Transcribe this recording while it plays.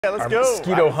Yeah, let's Our go.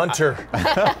 Mosquito hunter.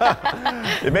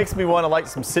 It makes me want to light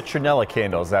some citronella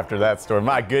candles after that storm.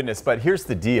 My goodness. But here's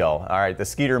the deal. All right, the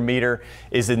skeeter meter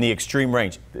is in the extreme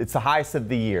range. It's the highest of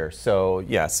the year. So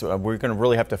yes, we're going to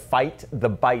really have to fight the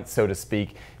bite, so to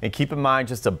speak. And keep in mind,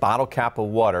 just a bottle cap of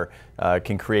water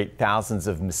can create thousands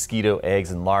of mosquito eggs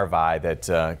and larvae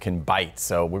that can bite.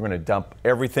 So we're going to dump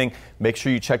everything. Make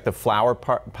sure you check the flower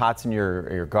pots in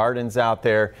your gardens out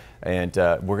there. And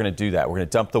we're going to do that. We're going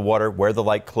to dump the water, wear the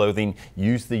light clothing,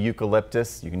 use the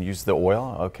eucalyptus. You can use the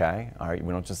oil. Okay. All right.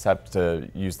 We don't just have to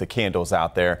use the candles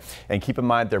out there. And keep in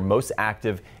mind, they're most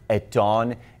active at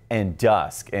dawn and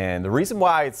dusk. And the reason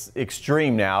why it's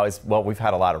extreme now is, well, we've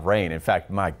had a lot of rain. In fact,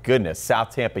 my goodness,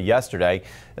 South Tampa yesterday,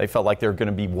 they felt like they were going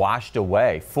to be washed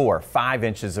away. 4 or 5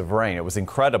 inches of rain. It was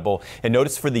incredible. And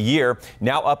notice for the year,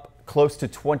 now up close to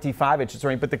 25 inches of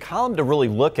rain. But the column to really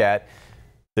look at,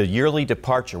 the yearly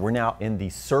departure, we're now in the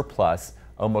surplus,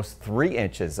 almost 3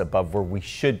 inches above where we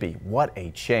should be. What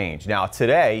a change. Now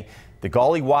today, the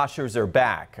gully washers are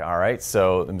back, all right?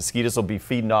 So the mosquitoes will be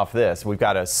feeding off this. We've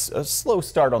got a slow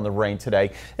start on the rain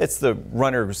today. It's the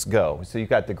runners go. So you've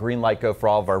got the green light go for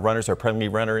all of our runners. Our friendly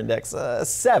runner index,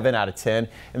 7 out of 10.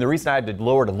 And the reason I had to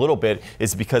lower it a little bit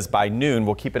is because by noon,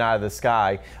 we'll keep an eye on the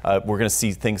sky. We're going to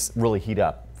see things really heat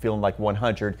up. Feeling like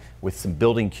 100 with some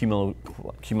building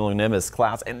cumulonimbus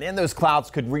clouds. And then those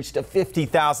clouds could reach to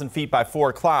 50,000 feet by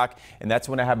 4 o'clock. And that's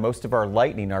when I have most of our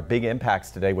lightning, our big impacts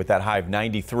today with that high of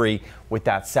 93 with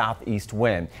that southeast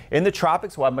wind. In the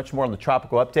tropics, we'll have much more on the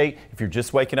tropical update. If you're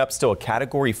just waking up, still a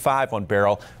category 5 on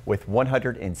Beryl with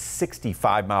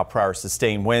 165 mile per hour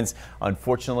sustained winds.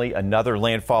 Unfortunately, another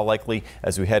landfall likely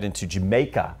as we head into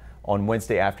Jamaica on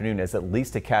Wednesday afternoon as at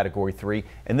least a category 3,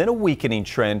 and then a weakening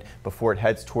trend before it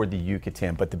heads toward the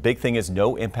Yucatan. But the big thing is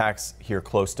no impacts here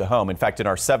close to home. In fact, in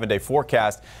our 7-day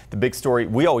forecast, the big story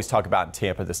we always talk about in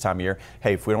Tampa this time of year,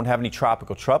 hey, if we don't have any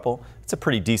tropical trouble, it's a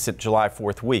pretty decent July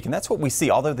 4th week. And that's what we see.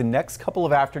 Although the next couple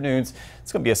of afternoons,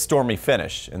 it's going to be a stormy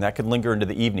finish, and that could linger into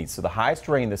the evening. So the highest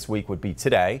rain this week would be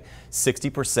today,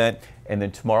 60%, and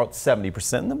then tomorrow it's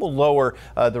 70%. And then we'll lower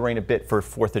the rain a bit for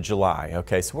 4th of July.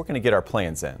 Okay, so we're going to get our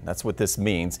plans in. That's what this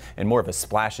means, and more of a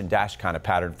splash and dash kind of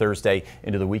pattern Thursday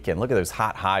into the weekend. Look at those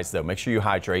hot highs, though. Make sure you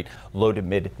hydrate. Low to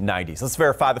mid 90s. Let's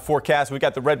verify the forecast. We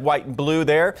got the red, white, and blue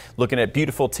there. Looking at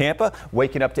beautiful Tampa,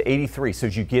 waking up to 83. So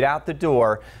as you get out the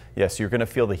door, yes, you're going to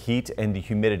feel the heat and the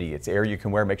humidity. It's air you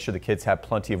can wear. Make sure the kids have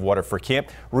plenty of water for camp.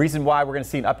 Reason why we're going to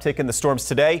see an uptick in the storms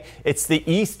today, it's the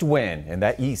east wind, and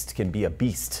that east can be a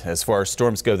beast as far as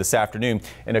storms go this afternoon.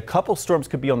 And a couple storms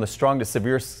could be on the strong to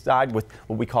severe side with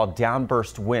what we call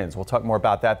downburst winds. We'll talk more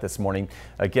about that this morning.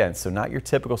 Again, so not your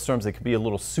typical storms. They could be a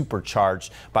little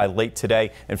supercharged by late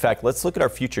today. In fact, let's look at our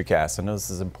futurecast. I know this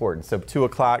is important. So 2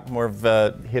 o'clock, more of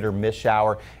a hit or miss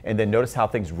shower. And then notice how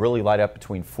things really light up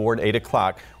between 4 and 8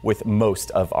 o'clock with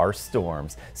most of our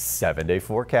storms. 7-day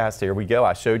forecast. Here we go.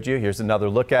 I showed you. Here's another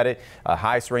look at it.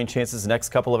 Highest rain chances the next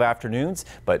couple of afternoons.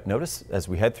 But notice as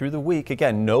we head through the week,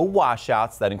 again, no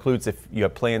washouts. That includes if you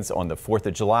have plans on the 4th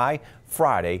of July,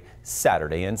 Friday,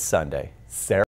 Saturday, and Sunday. Sarah?